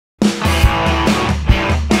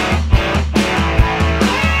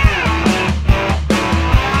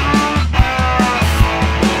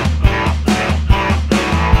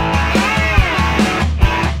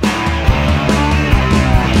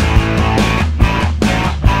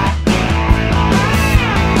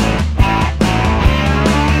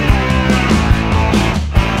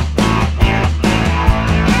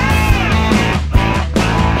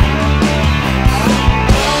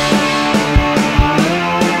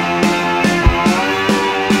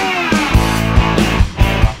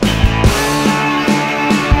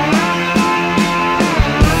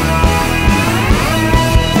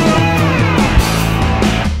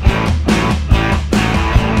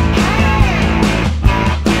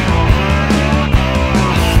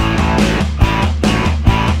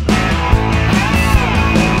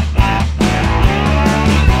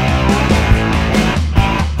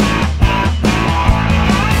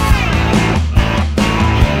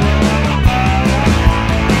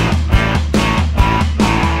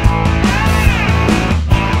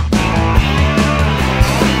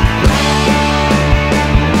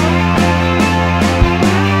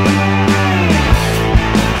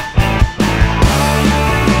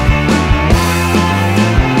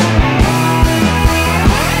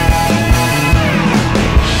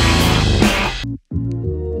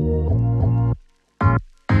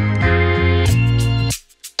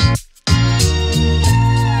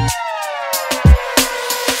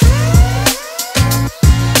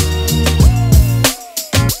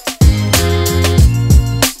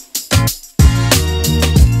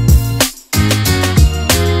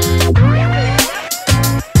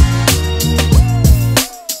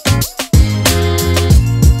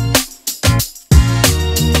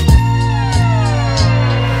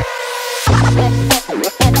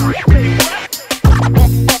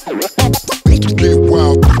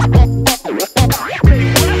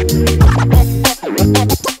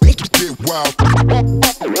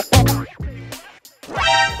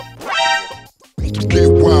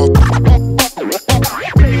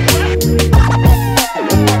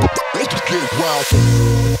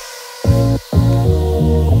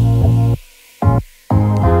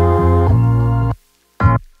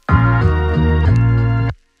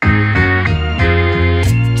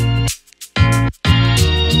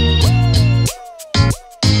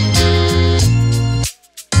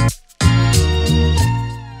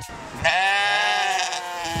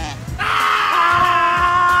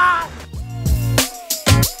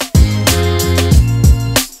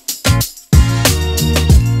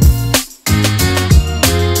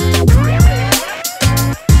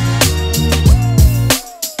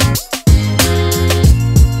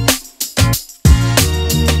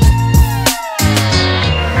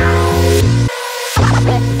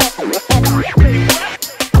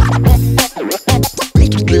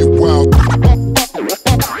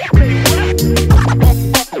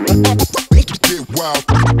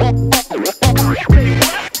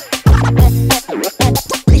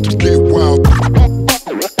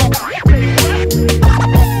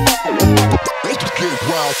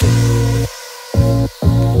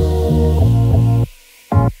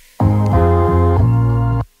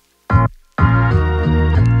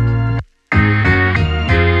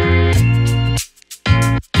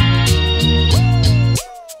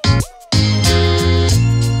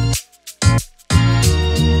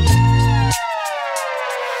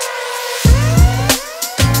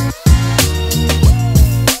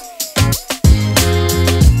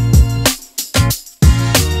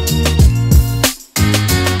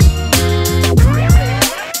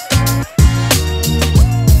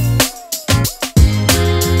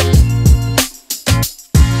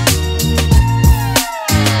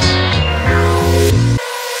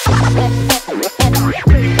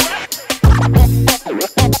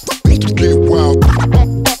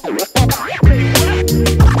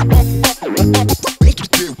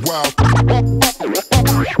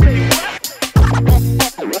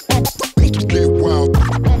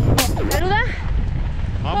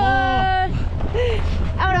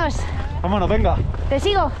Vámonos, venga. ¿Te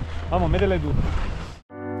sigo? Vamos, métele tú.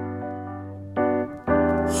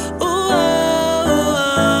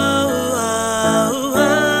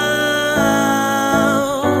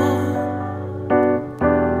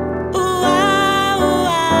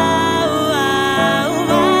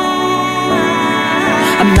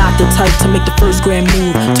 I'm not the type to make the first grand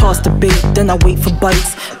move. Toss the bait, then I wait for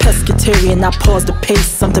bites. Pescatarian, I pause the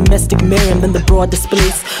pace. I'm domestic Miriam in the broad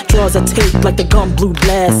displays. Draws I take like the gun blue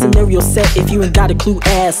blast. Scenario set if you ain't got a clue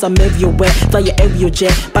ass. I'm everywhere, fly your aerial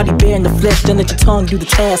jet. Body bare in the flesh, then let your tongue do the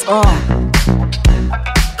task.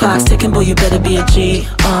 Clock's ticking, boy, you better be a G.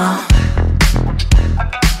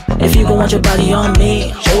 If you gon' want your body on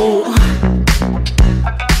me, oh.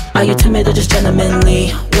 Are you timid or just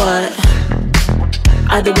gentlemanly? What?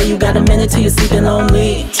 Either way, you got a minute till you're sleeping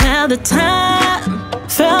lonely. Tell the time,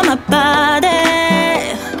 feel my body.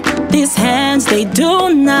 These hands, they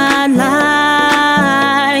do not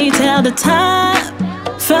lie. Tell the time,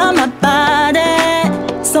 feel my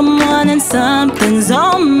body. Someone and something's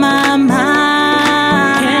on my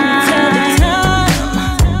mind. Can you tell the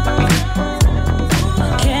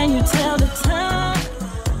time? Can you tell the time?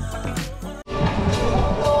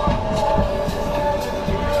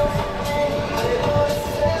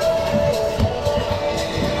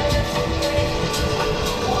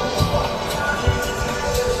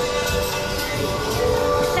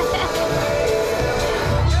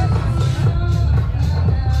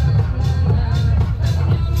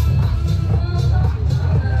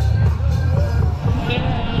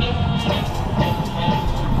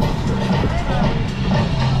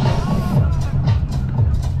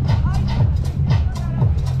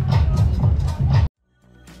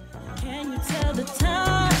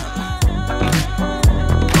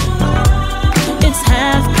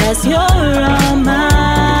 You're on mine.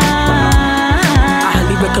 I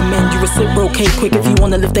highly recommend you reciprocate quick if you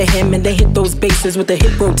wanna lift the hem and then hit those bases with a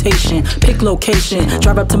hip rotation. Pick location,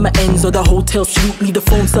 drive up to my ends or the hotel suite. Leave the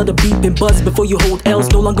phone stutter beep and buzz before you hold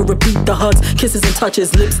L's. No longer repeat the hugs, kisses and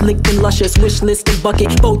touches, lips licked and luscious. Wish list and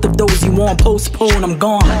bucket, both of those you want. Postpone, I'm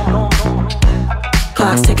gone.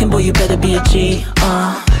 Clock's ticking, boy, you better be a G.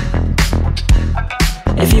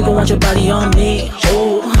 If you gon' want your body on me,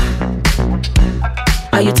 oh.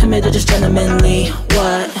 Are you timid or just gentlemanly?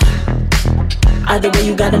 What? Either way,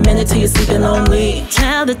 you got a minute till you're sleeping lonely.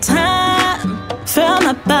 Tell the time, feel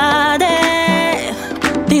my body.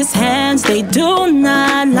 These hands, they do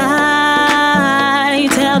not lie.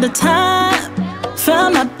 Tell the time, feel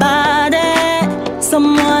my body.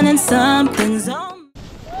 Someone and something's on.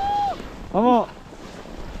 Vamos.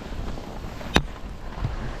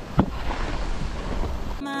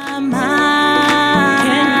 My mind.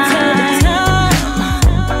 Can you tell the time?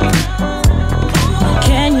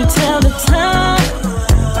 Can you tell the time?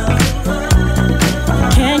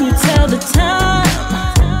 Can you tell the time?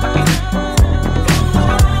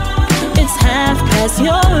 It's 1:30,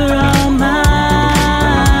 you're on mine.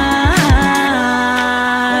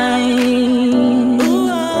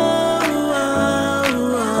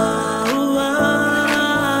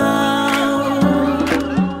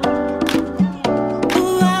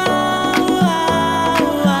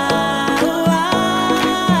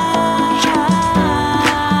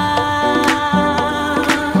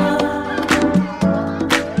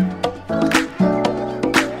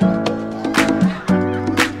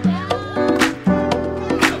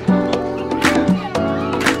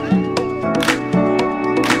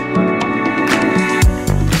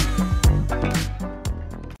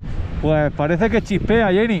 Pues parece que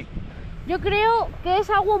chispea, Jenny. Yo creo que es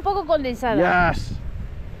agua un poco condensada. Yes.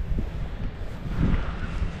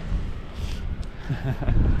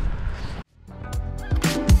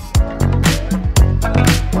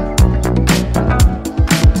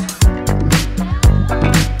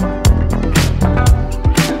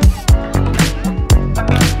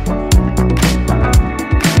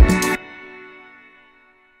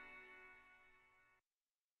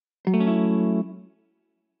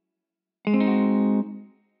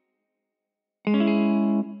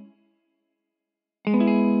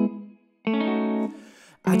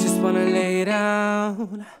 I just wanna lay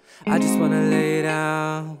down. I just wanna lay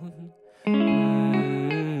down.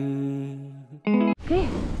 ¿Qué?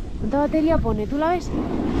 ¿Cuánta batería pone? ¿Tú la ves?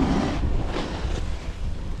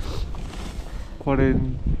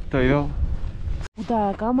 42.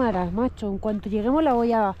 Puta cámaras, macho. En cuanto lleguemos la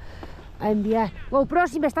voy a enviar. GoPro,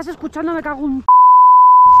 si me estás escuchando me cago un...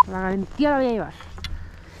 La garantía la voy a llevar.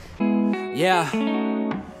 Yeah,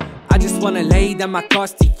 I just wanna lay down my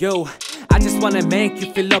cards to you. I just just wanna make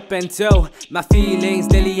you feel up into my feelings.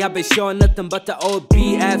 Lately I've been showing nothing but the old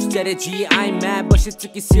BF strategy. I'm mad, but she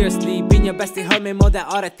took you seriously. Being your bestie hurt me more than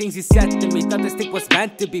all the things you said to me. Thought this thing was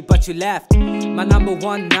meant to be, but you left. My number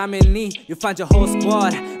one nominee. You found your whole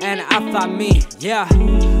squad, and I found me. Yeah.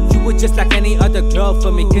 You were just like any other girl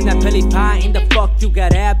for me. Can I belly pie in the fuck? You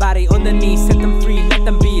got everybody underneath. Set them free, let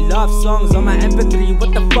them be. Love songs on my MP3.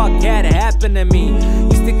 What the fuck had happened to me?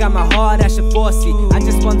 You still got my heart as your 4C. I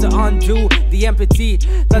just want to undo the empathy.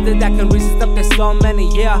 Thought that I can resist up there's so many,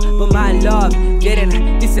 yeah. But my love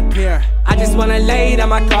didn't disappear. I just wanna lay down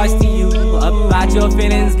my cards to you. About your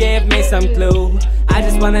feelings, give me some clue. I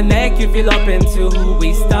just wanna make you feel open too.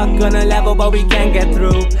 We stuck on a level but we can't get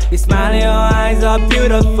through. Your smile and your eyes are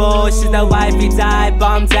beautiful. She's the wifey type,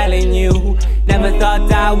 I'm telling you. Never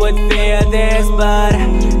thought I would feel this, but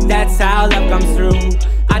that's how love comes through.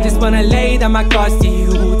 I just wanna lay down my cards to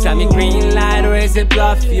you. Tell me green light or is it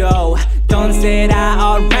bluff, yo? Don't say that I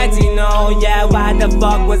already know. Yeah, why the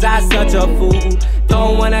fuck was I such a fool?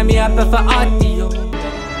 Don't wanna me up for audio.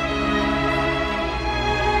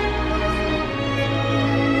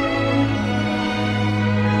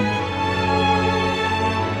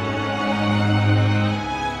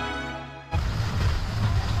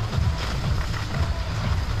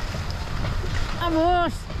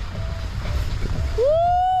 ¡Vamos!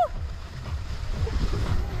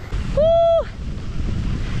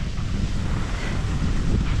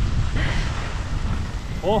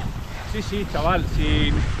 Oh, sí, sí, chaval,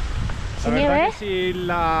 sin... La ¿Sin verdad nieve? que sin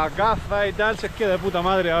la gafa y tal se esquía de puta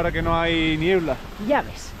madre ahora que no hay niebla. Ya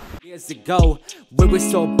ves. Years ago, we were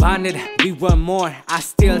so bonded, we were more. I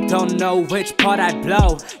still don't know which part I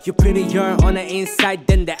blow. You're prettier on the inside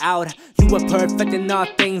than the out. You were perfect in all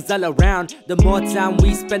things all around. The more time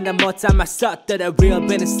we spend, the more time I suck that the real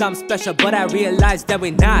been is something special, but I realized that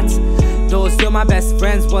we're not. Those were my best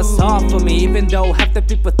friends was hard for me. Even though half the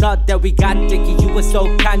people thought that we got dicky, you were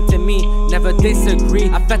so kind to me, never disagree.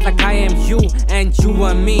 I felt like I am you and you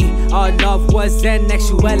were me. Our love was an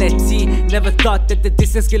actuality. Never thought that the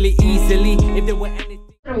distance could lead easily if there were anything.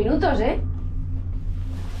 4 minutos, ¿eh?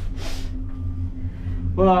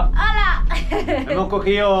 Hola. ¡Hala! Hemos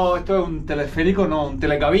cogido, esto es un teleférico, no, un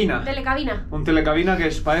telecabina. Telecabina. Un telecabina que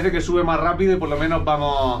parece que sube más rápido y por lo menos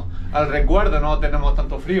vamos al recuerdo, no tenemos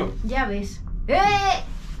tanto frío. Ya ves.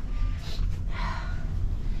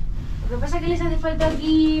 Lo que pasa es que les hace falta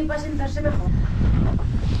aquí para sentarse mejor.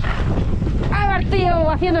 ¡A ver, tío!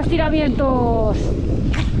 Haciendo estiramientos.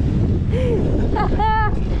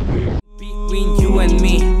 Between you and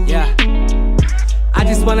me, yeah. I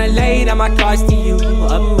just wanna lay down my cards to you.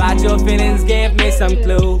 About your feelings, give me some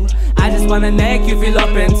clue. I just wanna make you feel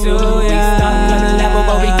open too, yeah. We stuck on a level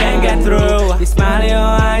but we can't get through. Your smile and your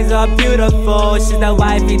eyes are beautiful. She's the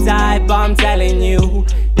wifey type, I'm telling you.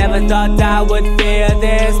 Never thought I would feel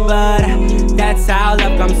this, but that's how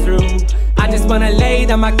love comes through. I just wanna lay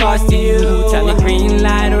down my cards to you. Tell me green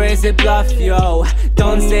light or is it bluff, yo?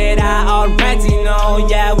 Don't say that I already know.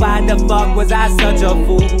 Yeah, why the fuck was I such a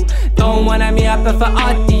fool? Don't wanna me up for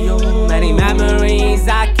audio. Many memories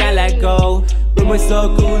I can't let go. We were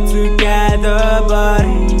so cool together, but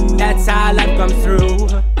that's how life comes through.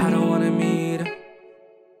 I don't wanna meet.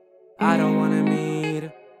 I don't wanna meet.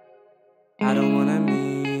 I don't wanna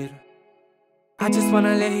meet. I just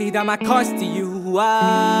wanna lay down my cards to you. Oh,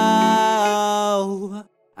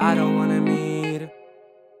 I don't wanna meet.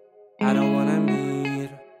 I don't wanna meet.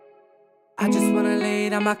 I just wanna lay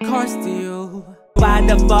down my cards to you. Why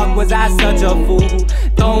the fuck was I such a fool?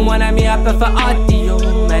 Don't wanna me up for audio.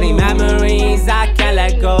 Many memories I can't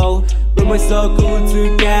let go. We were so cool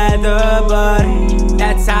together, but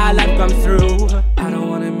that's how life comes through. I don't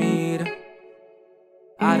wanna meet.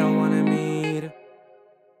 I don't wanna meet.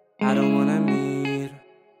 I don't wanna meet.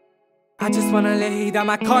 I just wanna lay down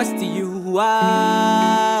my cards to you. Oh,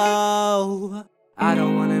 I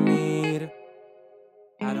don't wanna meet.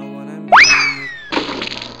 I don't wanna meet.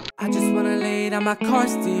 I just wanna lay down my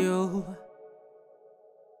cards to you.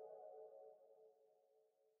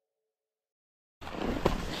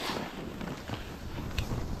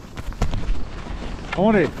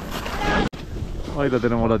 ¡Hombre! Ahí la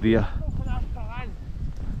tenemos la tía.